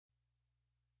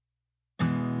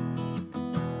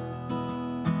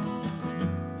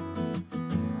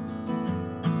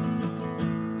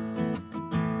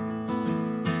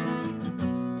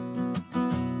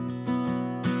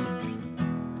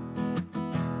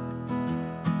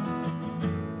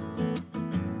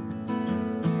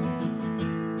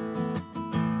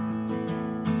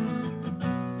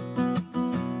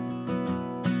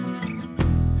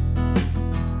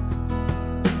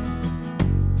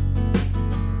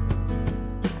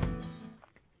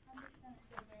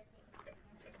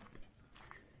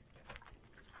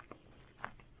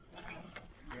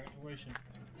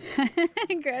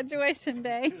Graduation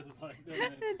day. It feels like, doesn't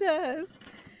it? It does.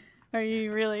 Are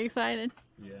you really excited?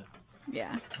 Yeah.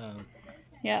 Yeah.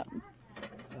 Yep.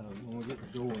 When we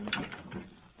get going,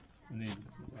 we need,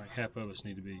 like, half of us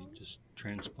need to be just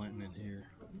transplanting in here,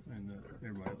 and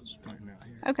everybody else is planting out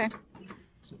here. Okay.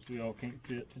 Since we all can't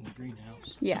fit in the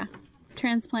greenhouse. Yeah.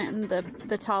 Transplanting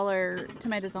the taller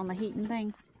tomatoes on the heating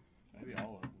thing. Maybe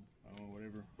all of them. I don't know,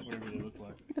 whatever they look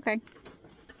like. Okay.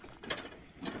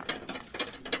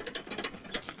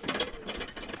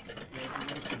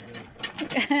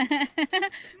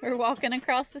 We're walking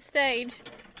across the stage.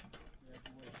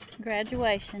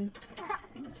 Graduation.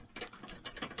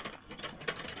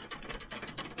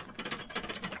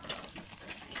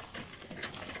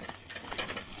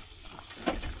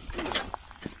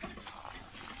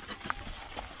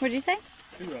 What did you say?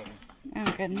 2 of them.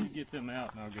 Oh goodness. You get them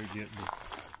out and I'll go get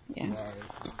the wires.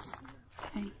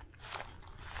 Okay.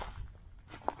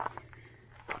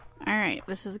 Alright,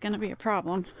 this is going to be a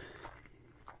problem.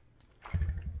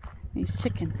 These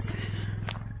chickens.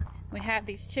 We have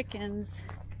these chickens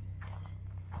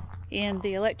in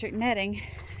the electric netting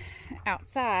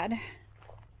outside,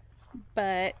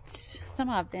 but some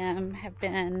of them have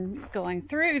been going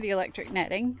through the electric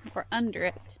netting or under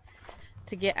it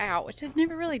to get out, which I've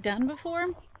never really done before,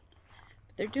 but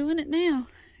they're doing it now.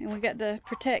 And we got to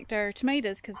protect our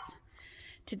tomatoes because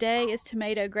today is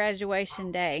tomato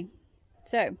graduation day.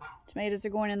 So tomatoes are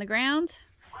going in the ground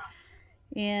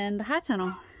in the high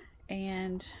tunnel,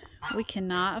 and we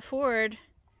cannot afford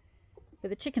for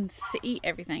the chickens to eat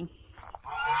everything.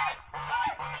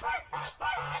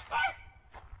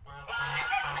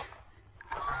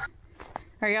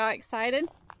 Are y'all excited?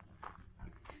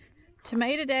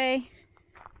 Tomato day.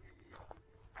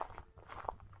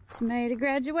 Tomato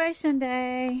graduation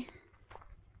day.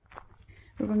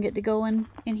 We're gonna get to going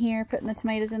in here, putting the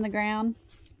tomatoes in the ground,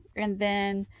 and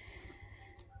then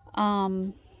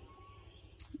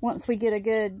once we get a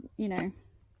good,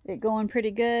 it going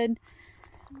pretty good,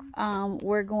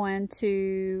 we're going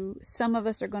to, some of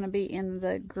us are going to be in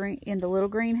the little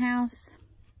greenhouse,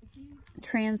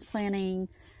 transplanting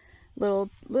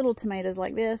little tomatoes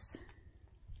like this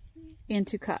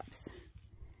into cups.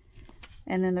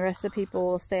 And then the rest of the people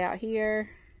will stay out here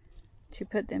to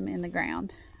put them in the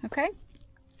ground. Okay?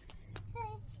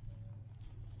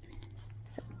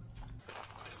 So.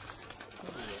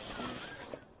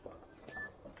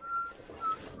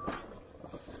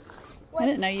 I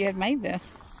didn't know you had made this.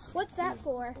 What's that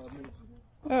for?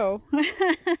 Oh.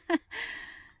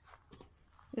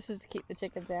 This is to keep the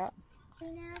chickens out.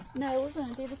 No, we're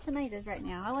going to do the tomatoes right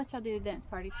now. I'll let y'all do the dance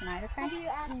party tonight, okay? Do you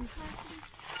add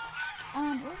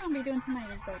we're going to be doing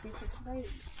tomatoes, baby, because they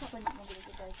probably not going to be a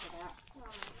good day for that.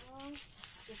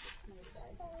 This is tomato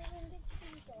day.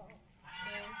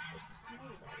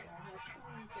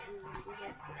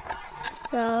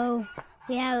 So,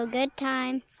 we have a good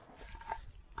time.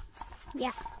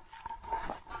 Yeah.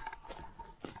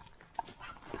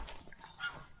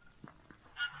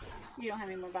 You don't have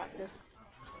any more boxes?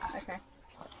 Okay.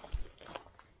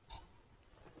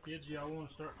 Kids, y'all want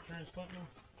to start transplanting them?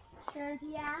 Sure.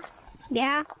 Yeah.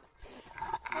 Yeah.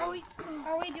 Are we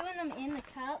doing them in the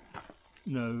cup?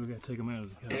 No, we got to take them out of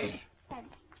the cup.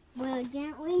 Well,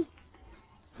 gently.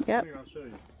 Yep. Here, I'll show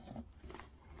you.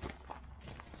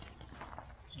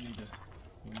 You need a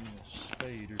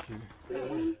spade or two.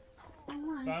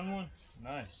 Find one?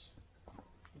 Nice.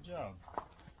 Good job.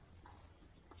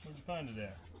 Where'd you find it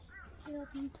at? Cool.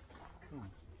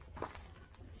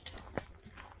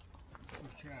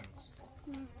 Where's Travis?